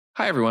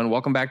Hi everyone,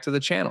 welcome back to the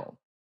channel.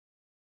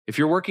 If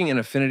you're working in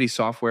Affinity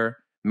software,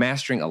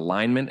 mastering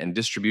alignment and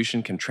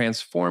distribution can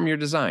transform your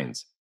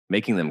designs,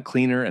 making them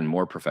cleaner and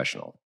more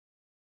professional.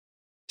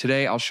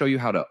 Today, I'll show you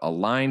how to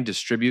align,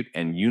 distribute,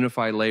 and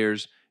unify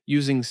layers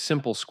using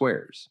simple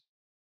squares.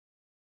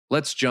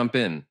 Let's jump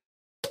in.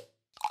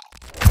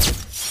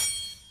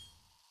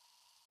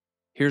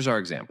 Here's our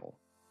example.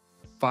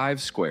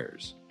 5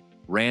 squares,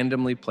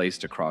 randomly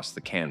placed across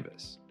the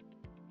canvas.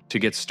 To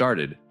get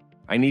started,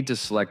 I need to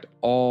select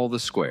all the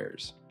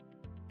squares.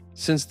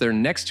 Since they're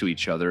next to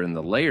each other in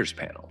the Layers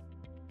panel,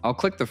 I'll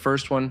click the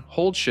first one,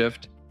 hold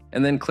Shift,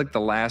 and then click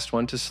the last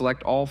one to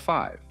select all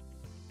 5.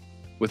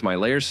 With my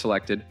layers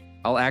selected,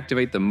 I'll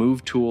activate the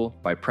Move tool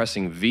by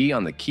pressing V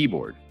on the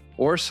keyboard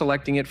or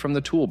selecting it from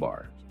the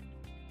toolbar.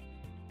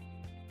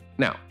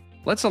 Now,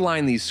 let's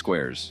align these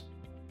squares.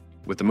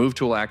 With the Move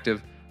tool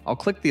active, I'll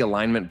click the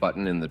Alignment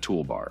button in the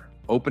toolbar,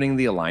 opening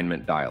the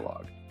Alignment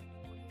dialog.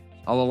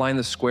 I'll align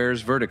the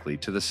squares vertically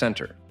to the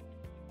center.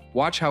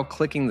 Watch how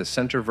clicking the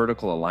Center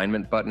Vertical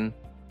Alignment button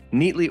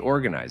neatly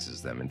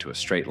organizes them into a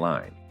straight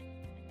line.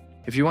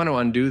 If you want to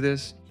undo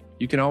this,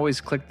 you can always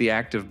click the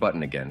Active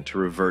button again to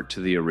revert to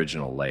the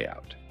original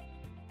layout.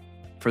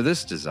 For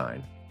this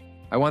design,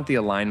 I want the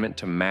alignment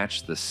to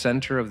match the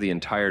center of the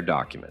entire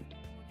document.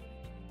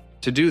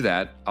 To do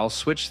that, I'll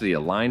switch the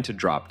Align to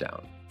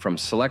dropdown from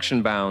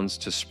Selection Bounds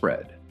to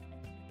Spread.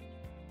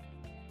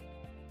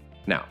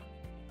 Now,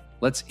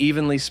 let's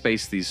evenly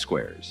space these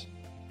squares.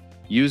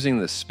 Using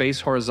the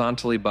Space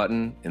Horizontally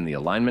button in the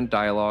Alignment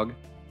dialog,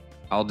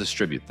 I'll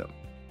distribute them.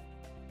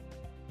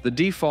 The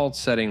default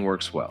setting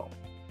works well,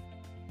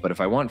 but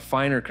if I want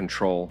finer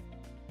control,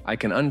 I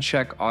can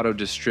uncheck Auto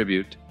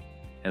Distribute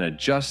and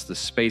adjust the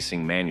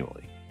spacing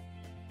manually.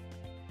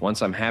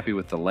 Once I'm happy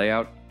with the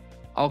layout,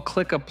 I'll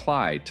click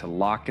Apply to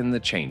lock in the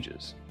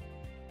changes.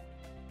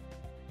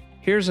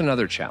 Here's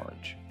another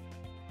challenge: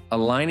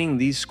 aligning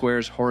these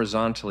squares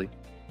horizontally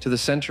to the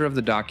center of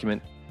the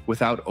document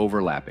without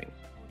overlapping.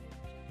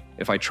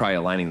 If I try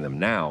aligning them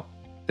now,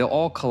 they'll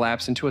all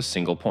collapse into a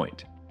single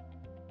point.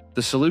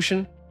 The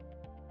solution?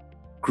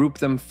 Group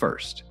them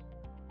first.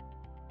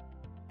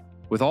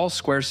 With all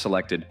squares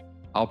selected,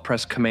 I'll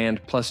press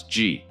Command plus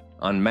G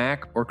on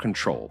Mac or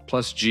Control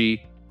plus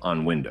G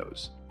on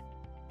Windows.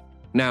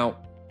 Now,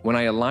 when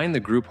I align the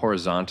group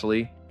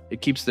horizontally,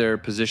 it keeps their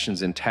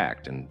positions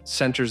intact and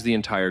centers the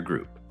entire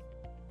group.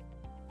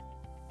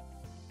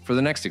 For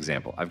the next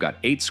example, I've got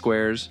 8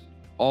 squares,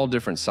 all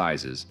different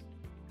sizes,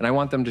 and I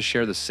want them to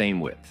share the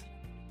same width.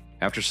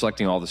 After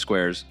selecting all the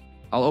squares,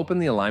 I'll open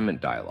the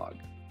Alignment dialog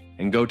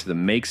and go to the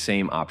Make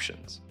Same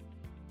options.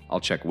 I'll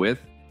check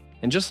Width,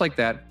 and just like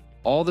that,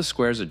 all the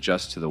squares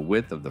adjust to the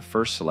width of the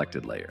first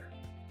selected layer.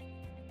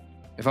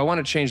 If I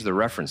want to change the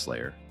reference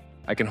layer,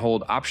 I can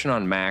hold Option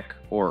on Mac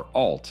or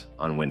Alt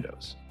on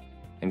Windows,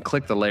 and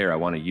click the layer I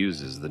want to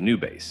use as the new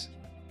base.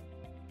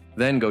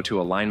 Then go to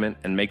Alignment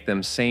and make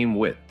them same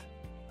width.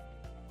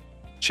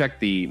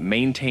 Check the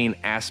Maintain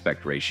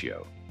Aspect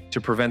Ratio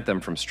to prevent them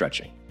from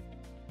stretching.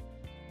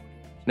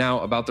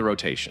 Now about the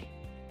rotation.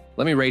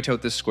 Let me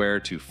rotate this square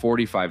to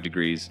 45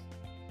 degrees,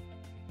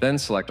 then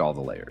select all the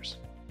layers.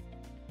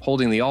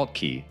 Holding the Alt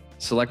key,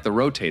 select the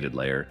rotated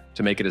layer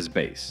to make it as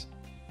base.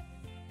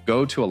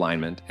 Go to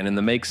Alignment and in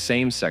the Make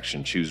Same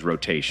section choose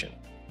Rotation.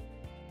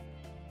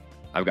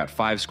 I've got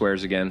 5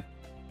 squares again.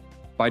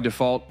 By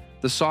default,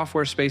 the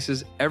software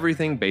spaces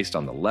everything based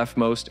on the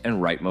leftmost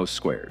and rightmost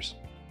squares.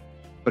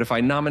 But if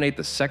I nominate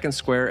the second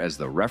square as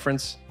the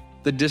reference,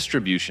 the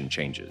distribution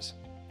changes.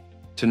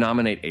 To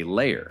nominate a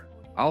layer,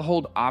 I'll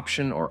hold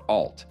Option or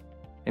Alt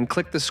and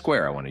click the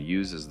square I want to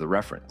use as the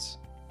reference.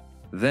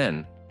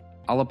 Then,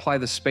 I'll apply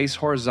the Space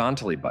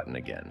Horizontally button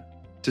again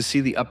to see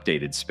the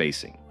updated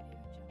spacing.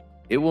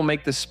 It will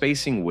make the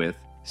spacing width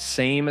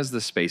same as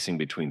the spacing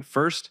between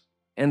first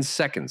and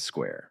second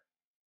square.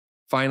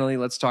 Finally,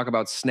 let's talk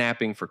about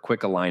snapping for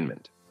quick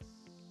alignment.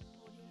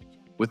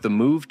 With the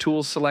Move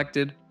tool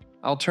selected,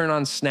 I'll turn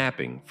on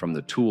snapping from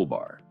the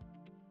toolbar.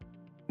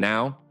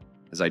 Now,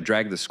 as I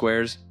drag the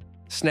squares,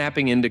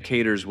 snapping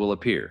indicators will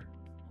appear.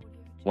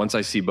 Once I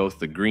see both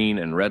the green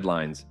and red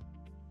lines,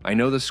 I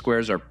know the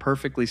squares are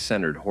perfectly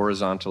centered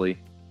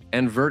horizontally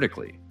and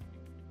vertically.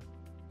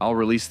 I'll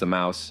release the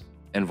mouse,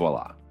 and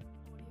voila.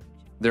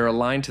 They're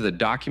aligned to the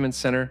document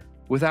center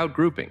without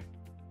grouping.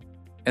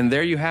 And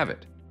there you have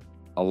it: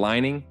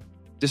 aligning,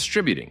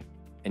 distributing,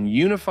 and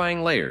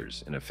unifying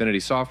layers in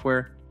Affinity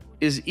software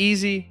is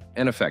easy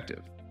and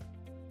effective.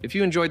 If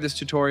you enjoyed this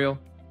tutorial,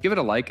 give it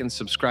a like and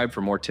subscribe for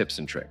more tips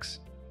and tricks.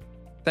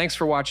 Thanks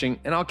for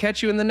watching, and I'll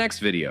catch you in the next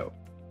video.